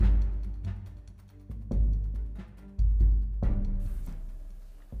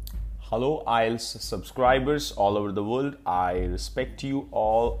Hello, IELTS subscribers all over the world. I respect you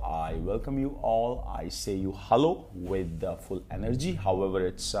all. I welcome you all. I say you hello with full energy. However,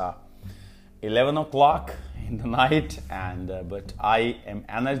 it's 11 o'clock in the night, but I am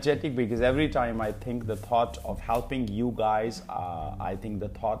energetic because every time I think the thought of helping you guys, I think the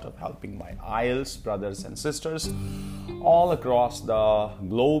thought of helping my IELTS brothers and sisters all across the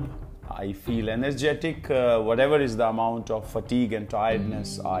globe. I feel energetic, whatever is the amount of fatigue and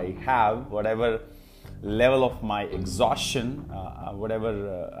tiredness I have, whatever level of my exhaustion,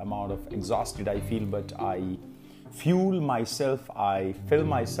 whatever amount of exhausted I feel, but I fuel myself, I fill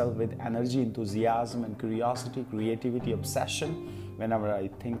myself with energy, enthusiasm and curiosity, creativity, obsession whenever I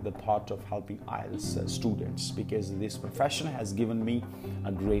think the thought of helping IELTS students, because this profession has given me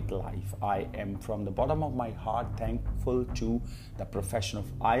a great life. I am from the bottom of my heart thankful to the profession of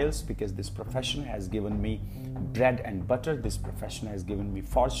IELTS because this profession has given me bread and butter. This profession has given me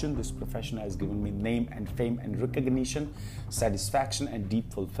fortune. This profession has given me name and fame and recognition, satisfaction and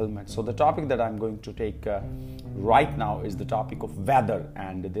deep fulfillment. So the topic that I'm going to take right now is the topic of weather,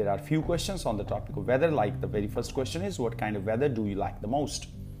 and there are few questions on the topic of weather. Like the very first question is, what kind of weather do you like the most?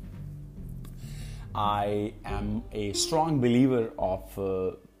 I am a strong believer of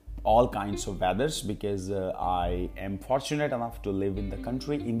all kinds of weathers because I am fortunate enough to live in the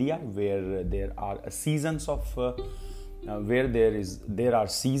country India, where there are seasons of there are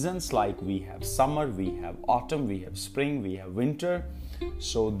seasons like we have summer, we have autumn, we have spring, we have winter.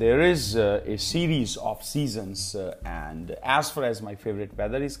 So there is a series of seasons, and as far as my favorite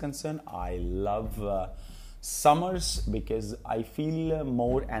weather is concerned, I love summers because I feel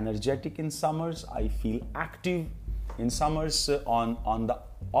more energetic in summers. I feel active in summers. On the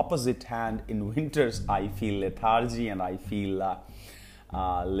opposite hand, in winters I feel lethargy and I feel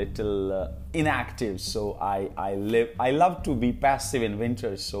little inactive. So I love to be passive in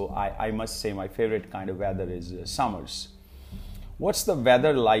winters. So I must say my favorite kind of weather is summers. What's the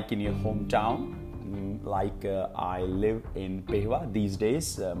weather like in your hometown? I live in Pehwa these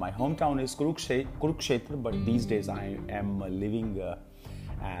days. My hometown is Kurukshetra, but these days I am living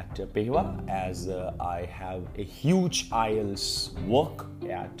at Pehwa as I have a huge IELTS work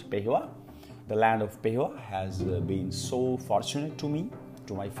at Pehwa. The land of Pehwa has been so fortunate to me,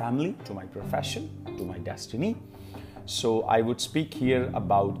 to my family, to my profession, to my destiny. So I would speak here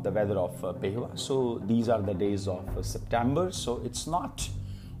about the weather of Pehwa. So these are the days of September. So it's not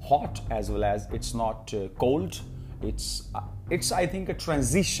hot as well as it's not cold. It's I think a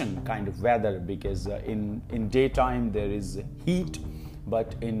transition kind of weather because in daytime there is heat,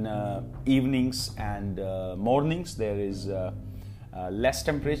 but in evenings and mornings there is less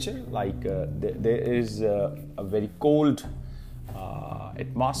temperature. There is a very cold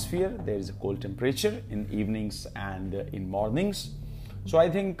atmosphere. There is a cold temperature in evenings and in mornings. So I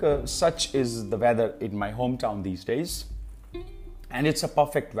think such is the weather in my hometown these days, and it's a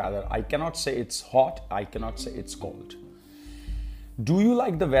perfect weather. I cannot say it's hot, I cannot say it's cold. Do you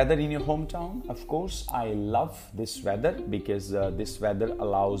like the weather in your hometown? Of course, I love this weather because this weather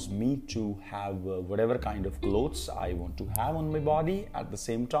allows me to have whatever kind of clothes I want to have on my body. At the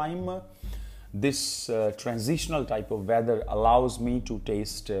same time, this transitional type of weather allows me to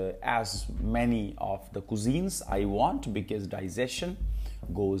taste as many of the cuisines I want because digestion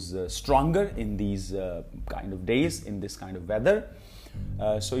goes stronger in these kind of days, in this kind of weather.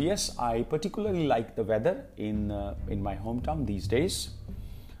 So yes, I particularly like the weather in my hometown these days.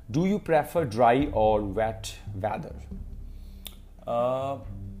 Do you prefer dry or wet weather?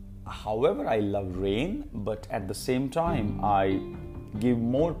 However, I love rain, but at the same time, I give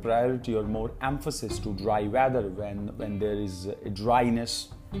more priority or more emphasis to dry weather when there is a dryness,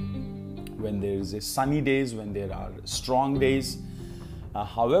 when there is a sunny days, when there are strong days.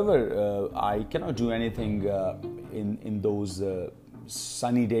 However, I cannot do anything in those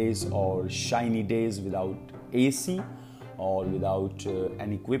sunny days or shiny days without AC or without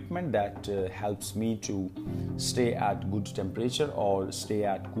an equipment that helps me to stay at good temperature or stay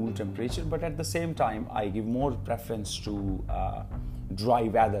at cool temperature. But at the same time, I give more preference to dry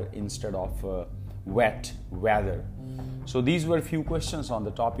weather instead of wet weather. So these were a few questions on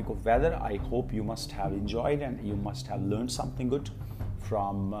the topic of weather. I hope you must have enjoyed and you must have learned something good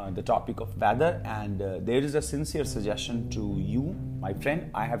from the topic of weather, and there is a sincere suggestion to you, my friend.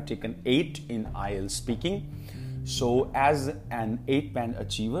 I have taken 8 in IELTS speaking. So as an 8-band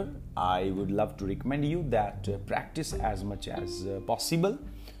achiever, I would love to recommend you that practice as much as possible.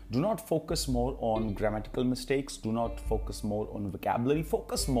 Do not focus more on grammatical mistakes. Do not focus more on vocabulary.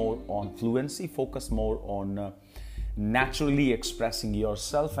 Focus more on fluency. Focus more on naturally expressing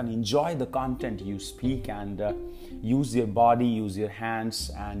yourself, and enjoy the content you speak, and use your body, use your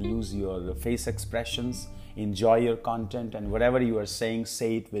hands, and use your face expressions. Enjoy your content, and whatever you are saying,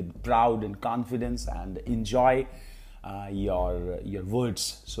 say it with proud and confidence, and enjoy your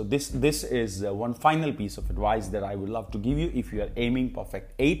words. So this is one final piece of advice that I would love to give you if you are aiming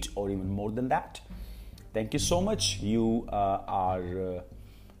perfect 8 or even more than that. Thank you so much. You are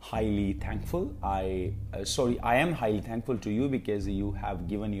highly thankful. I am highly thankful to you because you have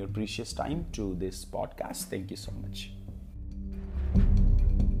given your precious time to this podcast. Thank you so much.